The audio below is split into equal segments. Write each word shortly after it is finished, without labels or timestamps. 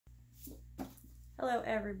Hello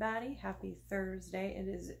everybody, happy Thursday. It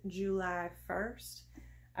is July 1st.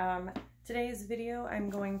 Today's video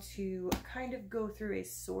I'm going to kind of go through a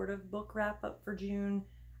sort of book wrap up for June.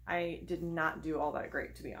 I did not do all that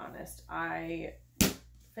great, to be honest. I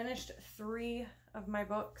finished 3 of my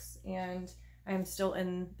books and I am still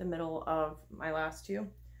in the middle of my last 2.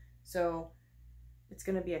 So it's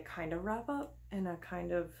going to be a kind of wrap up and a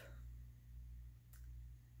kind of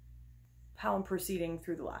how I'm proceeding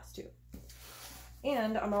through the last 2.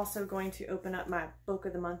 And I'm also going to open up my book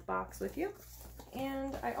of the month box with you.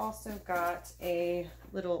 And I also got a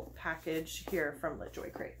little package here from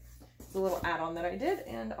LitJoy Crate. It's a little add-on that I did,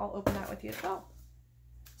 and I'll open that with you as well.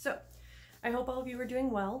 So I hope all of you are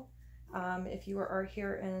doing well. If you are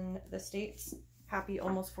here in the States, happy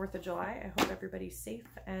almost 4th of July. I hope everybody's safe,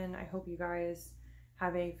 and I hope you guys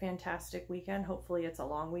have a fantastic weekend. Hopefully it's a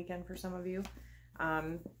long weekend for some of you.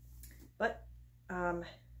 Yeah,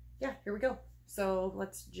 here we go. So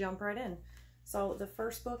let's jump right in. So the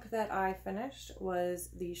first book that I finished was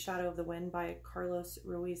The Shadow of the Wind by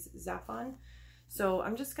Ruiz Zafón. So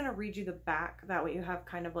I'm just going to read you the back. That way you have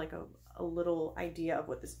kind of like a little idea of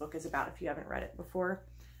what this book is about if you haven't read it before.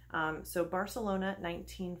 So Barcelona,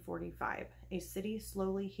 1945. A city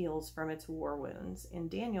slowly heals from its war wounds, and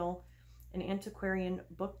Daniel, an antiquarian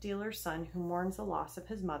book dealer's son who mourns the loss of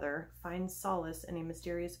his mother, finds solace in a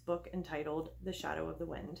mysterious book entitled The Shadow of the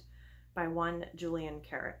Wind by one Julian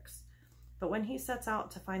Carrix. But when he sets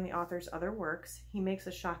out to find the author's other works, he makes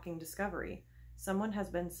a shocking discovery. Someone has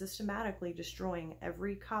been systematically destroying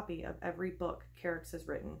every copy of every book Carrix has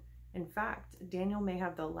written. In fact, Daniel may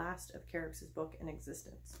have the last of Carrix's book in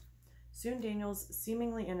existence. Soon Daniel's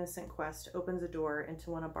seemingly innocent quest opens a door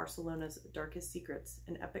into one of Barcelona's darkest secrets,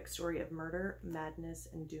 an epic story of murder, madness,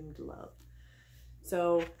 and doomed love.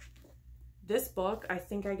 So this book, I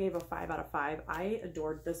think I gave a 5 out of 5. I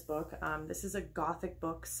adored this book. This is a gothic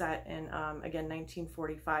book set in, again,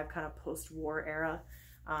 1945, kind of post-war era.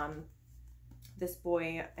 This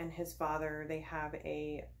boy and his father, they have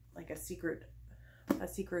a secret, I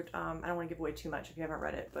don't want to give away too much if you haven't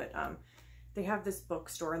read it, but they have this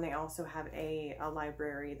bookstore, and they also have a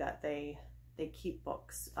library that they keep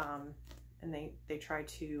books, and they try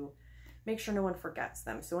to make sure no one forgets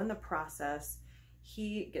them. So in the process,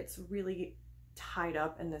 he gets really tied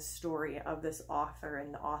up in this story of this author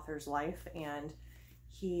and the author's life, and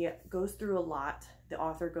he goes through a lot. The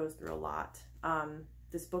author goes through a lot.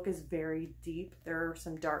 This book is very deep. There are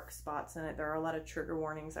some dark spots in it. There are a lot of trigger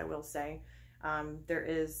warnings, I will say. There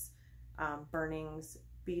is burnings,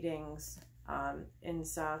 beatings,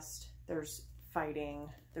 incest, there's fighting,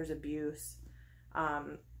 there's abuse.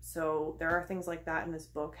 So there are things like that in this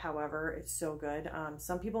book. However, it's so good.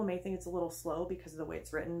 Some people may think it's a little slow because of the way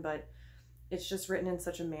it's written, but it's just written in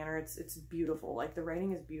such a manner. It's beautiful. Like, the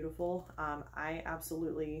writing is beautiful. I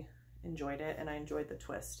absolutely enjoyed it, and I enjoyed the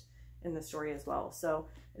twist in the story as well. So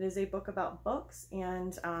it is a book about books,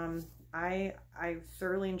 and I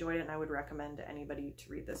thoroughly enjoyed it, and I would recommend to anybody to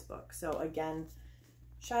read this book. So again,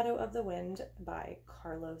 Shadow of the Wind by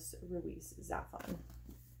Ruiz Zafón.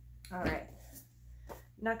 All right.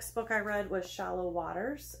 Next book I read was Shallow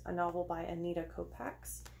Waters, a novel by Anita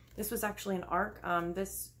Kopacz. This was actually an ARC.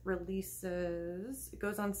 This it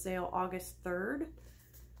goes on sale August 3rd.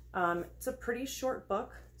 It's a pretty short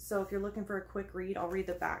book, so if you're looking for a quick read, I'll read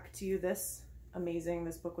the back to you. This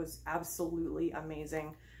book was absolutely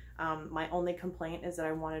amazing. My only complaint is that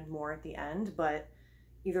I wanted more at the end, but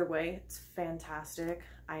either way, it's fantastic.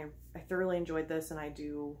 I thoroughly enjoyed this, and I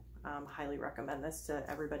do highly recommend this to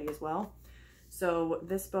everybody as well. So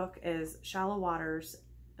this book is Shallow Waters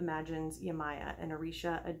imagines Yamaya, an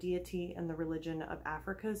Orisha, a deity in the religion of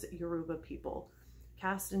Africa's Yoruba people,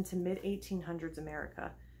 cast into mid-1800s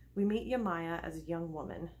America. We meet Yamaya as a young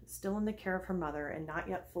woman, still in the care of her mother and not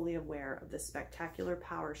yet fully aware of the spectacular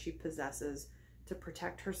power she possesses to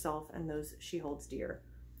protect herself and those she holds dear.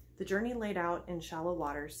 The journey laid out in Shallow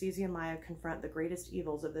Waters sees Yamaya confront the greatest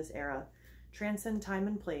evils of this era, transcend time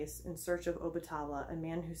and place in search of Obatala, a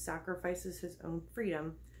man who sacrifices his own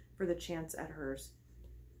freedom for the chance at hers,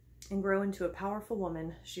 and grow into a powerful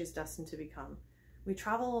woman she is destined to become. We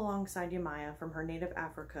travel alongside Yamaya from her native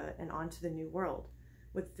Africa and onto the New World,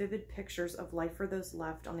 with vivid pictures of life for those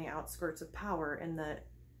left on the outskirts of power in the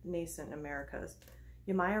nascent Americas.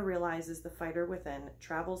 Yamaya realizes the fighter within,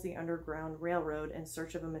 travels the Underground Railroad in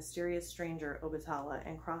search of a mysterious stranger, Obatala,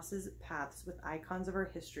 and crosses paths with icons of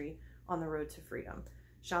her history on the road to freedom.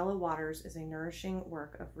 Shallow Waters is a nourishing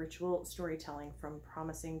work of ritual storytelling from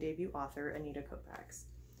promising debut author Anita Kopacz.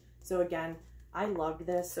 So again, I loved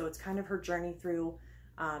this. So it's kind of her journey through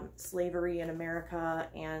slavery in America,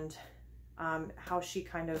 and how she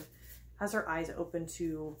kind of has her eyes open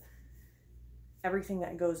to everything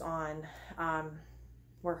that goes on,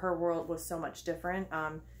 where her world was so much different.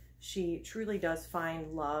 She truly does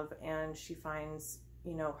find love, and she finds,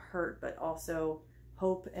 you know, hurt, but also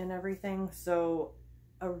hope in everything. So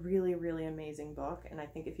a really, really amazing book. And I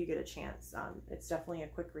think if you get a chance, it's definitely a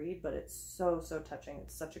quick read, but it's so, so touching.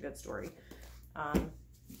 It's such a good story.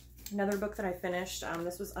 Another book that I finished,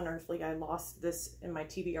 this was Unearthly. I lost this in my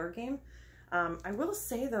TBR game. I will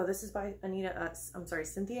say though, this is by Anita,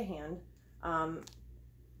 Cynthia Hand.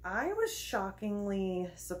 I was shockingly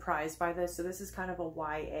surprised by this. So this is kind of a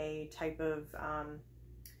YA type of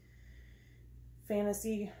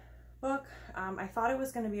fantasy book. I thought it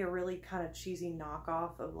was going to be a really kind of cheesy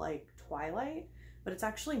knockoff of like Twilight, but it's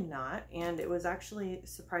actually not. And it was actually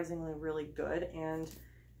surprisingly really good. And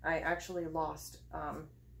I actually lost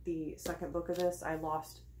the second book of this. I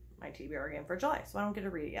lost my TBR game for July, so I don't get to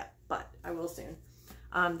read it yet, but I will soon.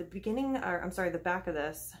 The beginning, or I'm sorry, the back of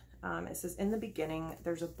this, it says, in the beginning,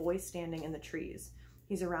 there's a boy standing in the trees.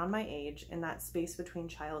 He's around my age, in that space between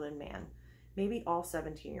child and man. Maybe all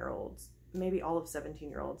 17-year-olds, maybe all of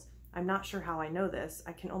 17-year-olds. I'm not sure how I know this.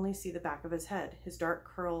 I can only see the back of his head, his dark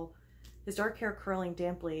hair curling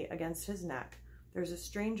damply against his neck. There's a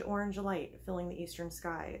strange orange light filling the eastern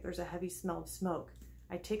sky. There's a heavy smell of smoke.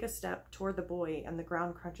 I take a step toward the boy and the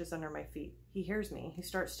ground crunches under my feet. He hears me. He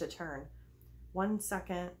starts to turn. 1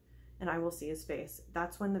 second and I will see his face.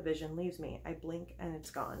 That's when the vision leaves me. I blink and it's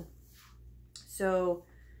gone. So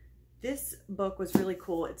this book was really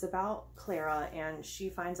cool. It's about Clara, and she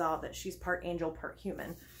finds out that she's part angel, part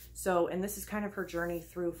human. So, and this is kind of her journey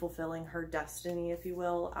through fulfilling her destiny, if you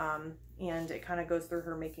will. And it kind of goes through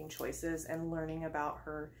her making choices and learning about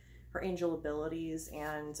her angel abilities.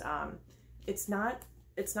 And it's not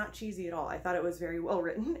cheesy at all. I thought it was very well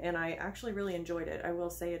written, and I actually really enjoyed it. I will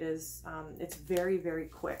say it is, it's very, very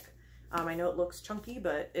quick. I know it looks chunky,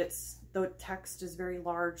 but the text is very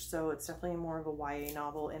large, so it's definitely more of a YA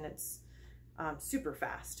novel, and it's super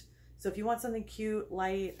fast. So if you want something cute,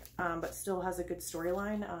 light, but still has a good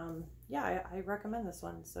storyline, yeah, I recommend this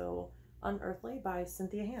one. So Unearthly by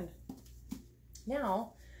Cynthia Hand.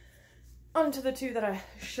 Now, on to the two that I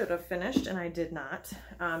should have finished, and I did not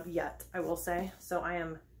yet, I will say. So I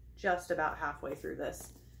am just about halfway through this,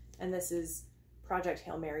 and this is Project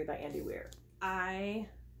Hail Mary by Andy Weir. I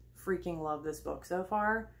freaking love this book so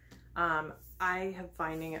far. I am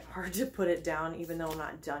finding it hard to put it down, even though I'm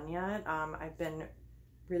not done yet. I've been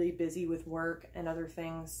really busy with work and other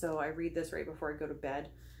things, so I read this right before I go to bed.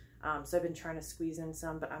 So I've been trying to squeeze in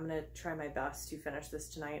some, but I'm going to try my best to finish this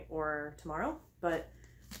tonight or tomorrow. But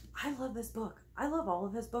I love this book. I love all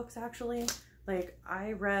of his books, actually. Like,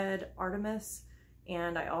 I read Artemis,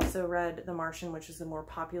 and I also read The Martian, which is the more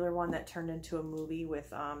popular one that turned into a movie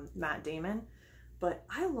with Matt Damon. But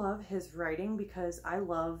I love his writing because I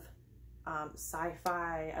love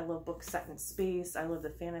sci-fi. I love books set in space. I love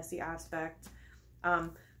the fantasy aspect.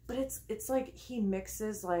 But it's like he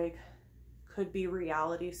mixes like could be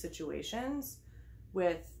reality situations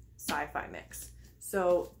with sci-fi mix.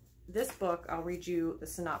 So this book, I'll read you the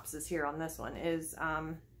synopsis here on this one, is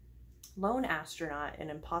lone astronaut,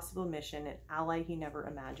 an impossible mission, an ally he never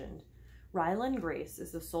imagined. Rylan Grace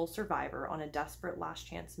is the sole survivor on a desperate last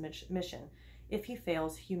chance mission. If he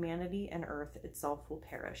fails, humanity and Earth itself will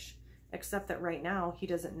perish. Except that right now, he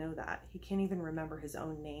doesn't know that. He can't even remember his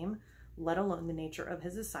own name, let alone the nature of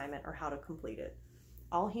his assignment or how to complete it.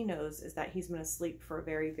 All he knows is that he's been asleep for a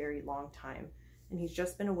very, very long time, and he's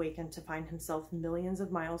just been awakened to find himself millions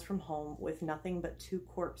of miles from home with nothing but 2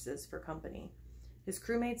 corpses for company. His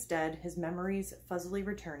crewmates dead, his memories fuzzily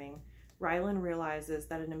returning, Rylan realizes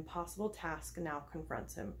that an impossible task now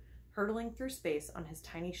confronts him. Hurtling through space on his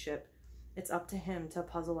tiny ship, it's up to him to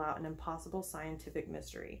puzzle out an impossible scientific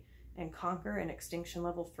mystery and conquer an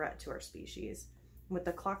extinction-level threat to our species. With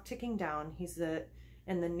the clock ticking down,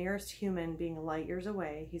 and the nearest human being light years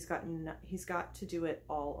away, he's got to do it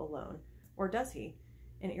all alone. Or does he?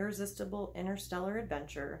 An irresistible interstellar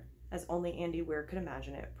adventure, as only Andy Weir could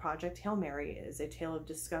imagine it. Project Hail Mary is a tale of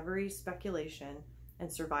discovery, speculation,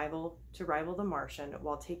 and survival to rival the Martian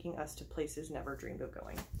while taking us to places never dreamed of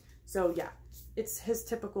going. So yeah, it's his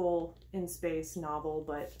typical in-space novel,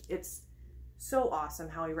 but it's so awesome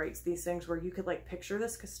how he writes these things where you could like picture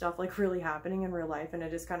this stuff like really happening in real life, and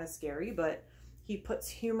it is kind of scary, but he puts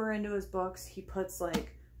humor into his books. He puts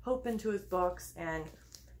like hope into his books, and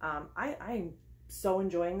I'm so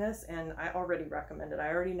enjoying this, and I already recommend it. I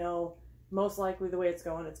already know most likely the way it's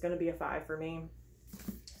going to be a 5 for me.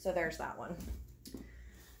 So there's that one.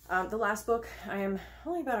 The last book, I am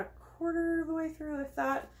only about a quarter of the way through, if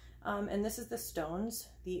that. And this is The Stones,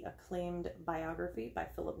 the Acclaimed Biography by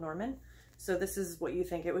Philip Norman. So this is what you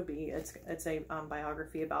think it would be. It's a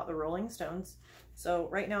biography about the Rolling Stones. So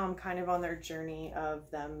right now I'm kind of on their journey of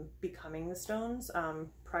them becoming the Stones.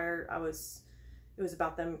 It was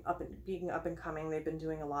about them being up and coming. They've been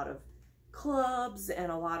doing a lot of clubs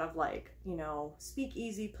and a lot of, like, you know,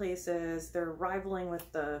 speakeasy places. They're rivaling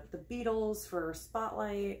with the Beatles for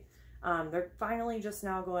spotlight. They're finally just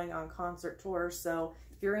now going on concert tours. So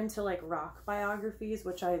if you're into like rock biographies,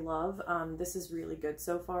 which I love, this is really good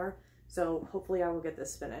so far. So hopefully I will get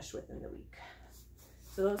this finished within the week.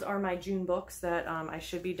 So those are my June books that I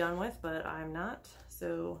should be done with, but I'm not.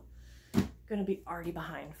 So gonna be already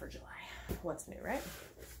behind for July. What's new, right?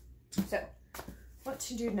 So what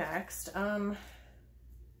to do next?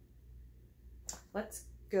 Let's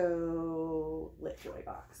go LitJoy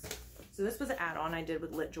box. So this was an add-on I did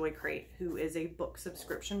with LitJoy Crate, who is a book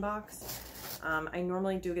subscription box. I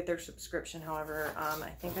normally do get their subscription. However, I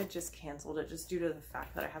think I just canceled it just due to the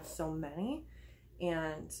fact that I have so many,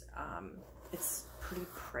 and it's pretty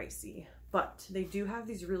pricey. But they do have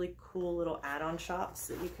these really cool little add-on shops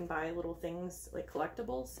that you can buy little things like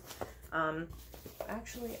collectibles.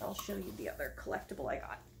 Actually, I'll show you the other collectible I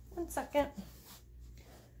got. One second.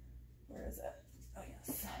 Where is it? Oh,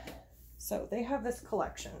 yes. So they have this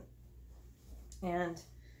collection, and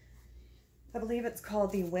I believe it's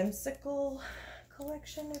called the Whimsy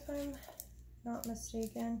Collection, if I'm not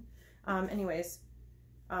mistaken.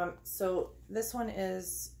 So this one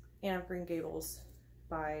is Anne of Green Gables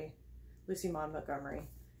by Lucy Maud Montgomery,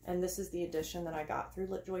 and this is the edition that I got through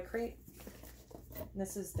LitJoy Crate.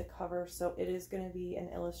 This is the cover, so it is going to be an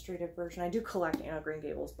illustrated version. I do collect Anne of Green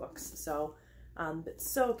Gables books, so it's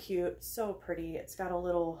so cute, so pretty. It's got a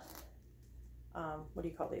little, what do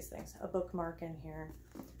you call these things? A bookmark in here.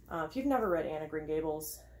 If you've never read Anne of Green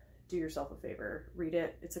Gables, do yourself a favor. Read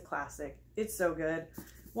it. It's a classic. It's so good.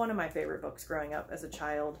 One of my favorite books growing up as a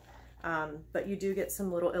child. But you do get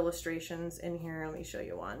some little illustrations in here. Let me show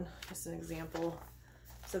you one. Just an example.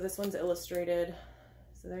 So this one's illustrated.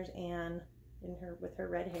 So there's Anne in her with her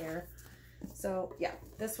red hair. So yeah,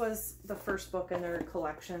 this was the first book in their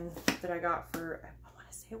collection that I got for, I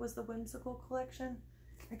want to say it was the Whimsical Collection.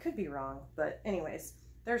 I could be wrong, but anyways,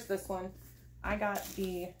 there's this one. I got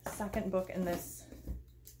the second book in this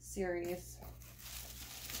series,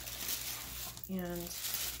 and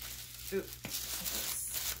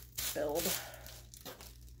oops, spilled.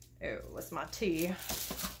 Oh, what's my tea?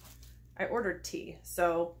 I ordered tea.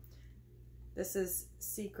 So this is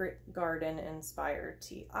Secret Garden inspired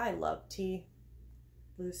tea. I love tea,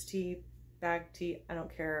 loose tea, bag tea. I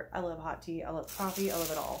don't care. I love hot tea. I love coffee. I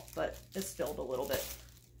love it all, but it spilled a little bit,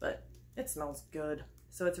 but it smells good.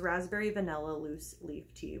 So it's raspberry vanilla loose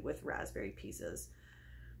leaf tea with raspberry pieces.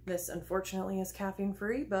 This unfortunately is caffeine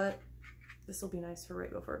free, but this will be nice for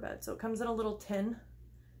right before bed. So it comes in a little tin.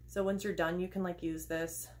 So once you're done, you can like use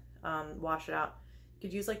this, wash it out. You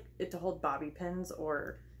could use like it to hold bobby pins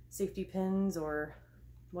or safety pins or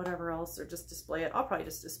whatever else, or just display it. I'll probably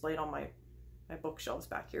just display it on my bookshelves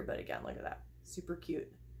back here. But again, look at that. Super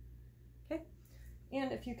cute. Okay.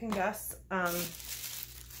 And if you can guess, let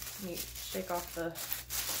me shake off the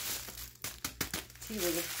tea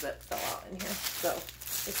leaves that fell out in here. So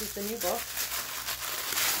this is the new book.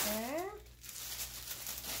 Okay.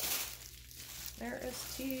 There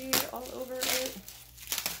is tea all over it.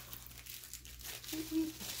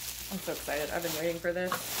 I'm so excited. I've been waiting for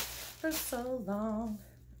this for so long.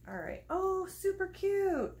 All right. Oh, super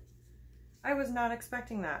cute. I was not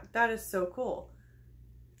expecting that. That is so cool.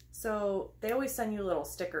 So they always send you little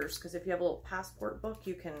stickers, because if you have a little passport book,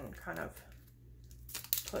 you can kind of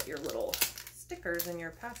put your little stickers in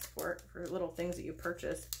your passport for little things that you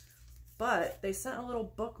purchase. But they sent a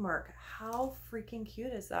little bookmark. How freaking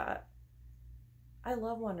cute is that? I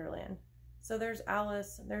love Wonderland. So there's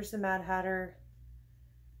Alice, there's the Mad Hatter,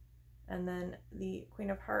 and then the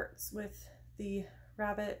Queen of Hearts with the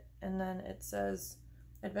rabbit, and then it says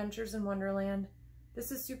Adventures in Wonderland.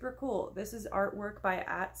 This is super cool. This is artwork by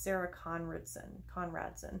Sarah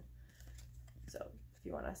Conradson. So if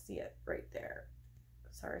you want to see it right there.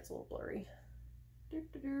 Sorry, it's a little blurry. If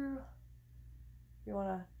you want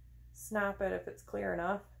to snap it if it's clear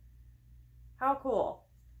enough. How cool.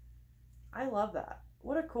 I love that.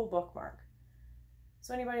 What a cool bookmark.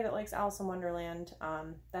 So anybody that likes Alice in Wonderland,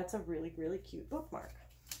 that's a really, really cute bookmark.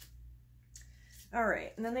 All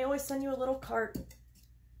right, and then they always send you a little card.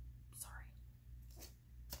 Sorry.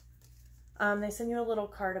 They send you a little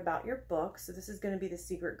card about your book. So this is going to be The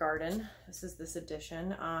Secret Garden. This is this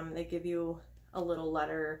edition. They give you a little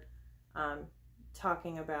letter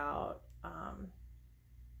talking about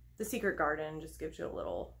The Secret Garden. Just gives you a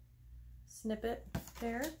little snippet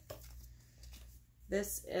there.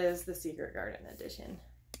 This is the Secret Garden edition.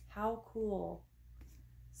 How cool.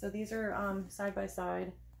 So these are side by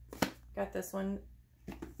side. Got this one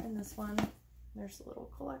and this one. There's a little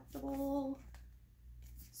collectible.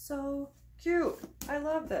 So cute. I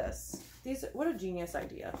love this. These, what a genius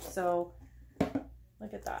idea. So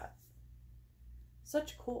look at that.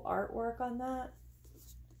 Such cool artwork on that.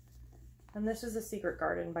 And this is The Secret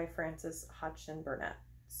Garden by Frances Hodgson Burnett.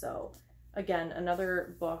 So again,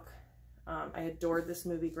 another book. I adored this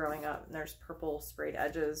movie growing up, and there's purple sprayed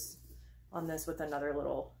edges on this with another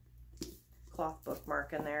little cloth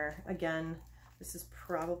bookmark in there. Again, this is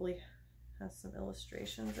probably has some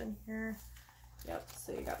illustrations in here. Yep,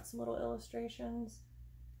 so you got some little illustrations.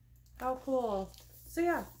 How cool. So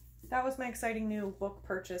yeah, that was my exciting new book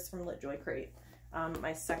purchase from LitJoy Crate.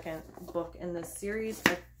 My second book in this series.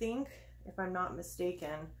 I think, if I'm not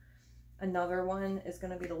mistaken, another one is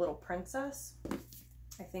going to be The Little Princess.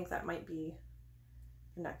 I think that might be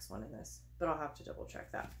the next one in this, but I'll have to double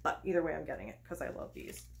check that. But either way, I'm getting it because I love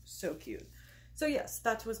these. So cute. So yes,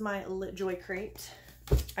 that was my LitJoy Crate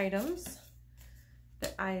items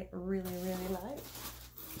that I really, really like.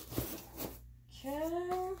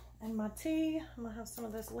 Okay, and my tea. I'm gonna have some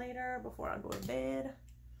of this later before I go to bed.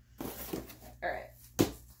 All right.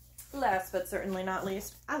 Last but certainly not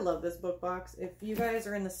least, I love this book box. If you guys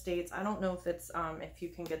are in the States, I don't know if it's if you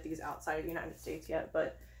can get these outside of the United States yet,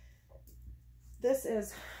 but this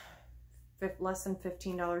is less than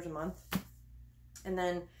 $15 a month. And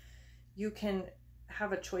then you can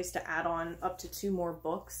have a choice to add on up to 2 more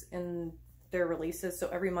books in their releases. So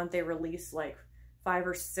every month they release like 5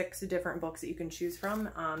 or 6 different books that you can choose from.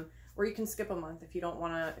 Or you can skip a month if you don't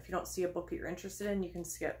want to, if you don't see a book that you're interested in, you can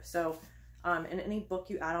skip. So and any book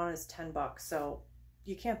you add on is $10. So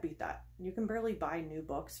you can't beat that. You can barely buy new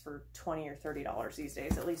books for $20 or $30 these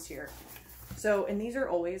days, at least here. So, and these are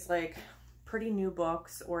always like pretty new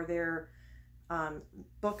books, or they're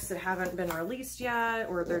books that haven't been released yet,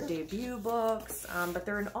 or they're debut books, but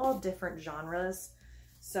they're in all different genres.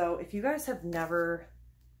 So if you guys have never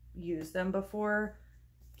used them before,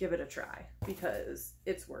 give it a try because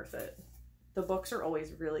it's worth it. The books are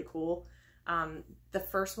always really cool. The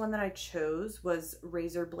first one that I chose was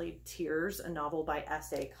Razorblade Tears, a novel by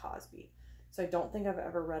S.A. Cosby. So I don't think I've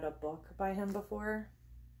ever read a book by him before,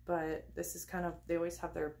 but this is kind of, they always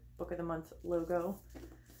have their book of the month logo.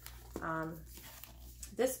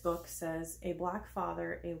 This book says, a black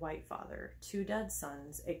father, a white father, 2 dead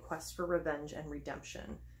sons, a quest for revenge and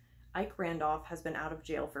redemption. Ike Randolph has been out of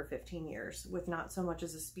jail for 15 years, with not so much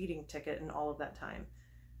as a speeding ticket in all of that time.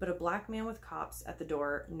 But a black man with cops at the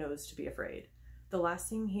door knows to be afraid. The last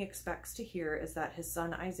thing he expects to hear is that his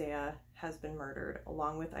son Isaiah has been murdered,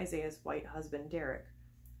 along with Isaiah's white husband Derek.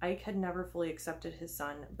 Ike had never fully accepted his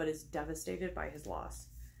son, but is devastated by his loss.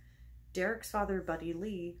 Derek's father, Buddy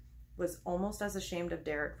Lee, was almost as ashamed of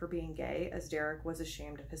Derek for being gay as Derek was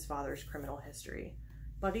ashamed of his father's criminal history.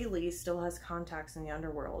 Buddy Lee still has contacts in the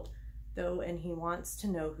underworld, though, and he wants to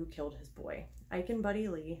know who killed his boy. Ike and Buddy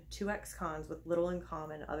Lee, 2 ex-cons with little in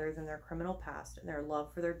common other than their criminal past and their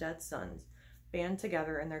love for their dead sons, band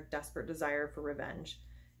together in their desperate desire for revenge.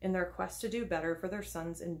 In their quest to do better for their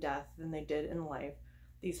sons in death than they did in life,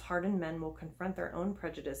 these hardened men will confront their own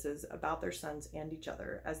prejudices about their sons and each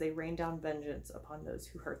other as they rain down vengeance upon those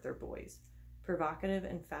who hurt their boys. Provocative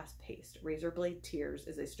and fast-paced, Razorblade Tears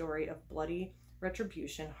is a story of bloody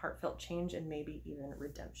retribution, heartfelt change, and maybe even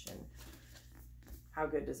redemption. How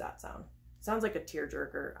good does that sound? Sounds like a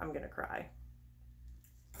tearjerker. I'm gonna cry.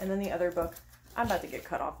 And then the other book, I'm about to get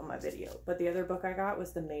cut off on my video, but the other book I got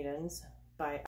was The Maidens by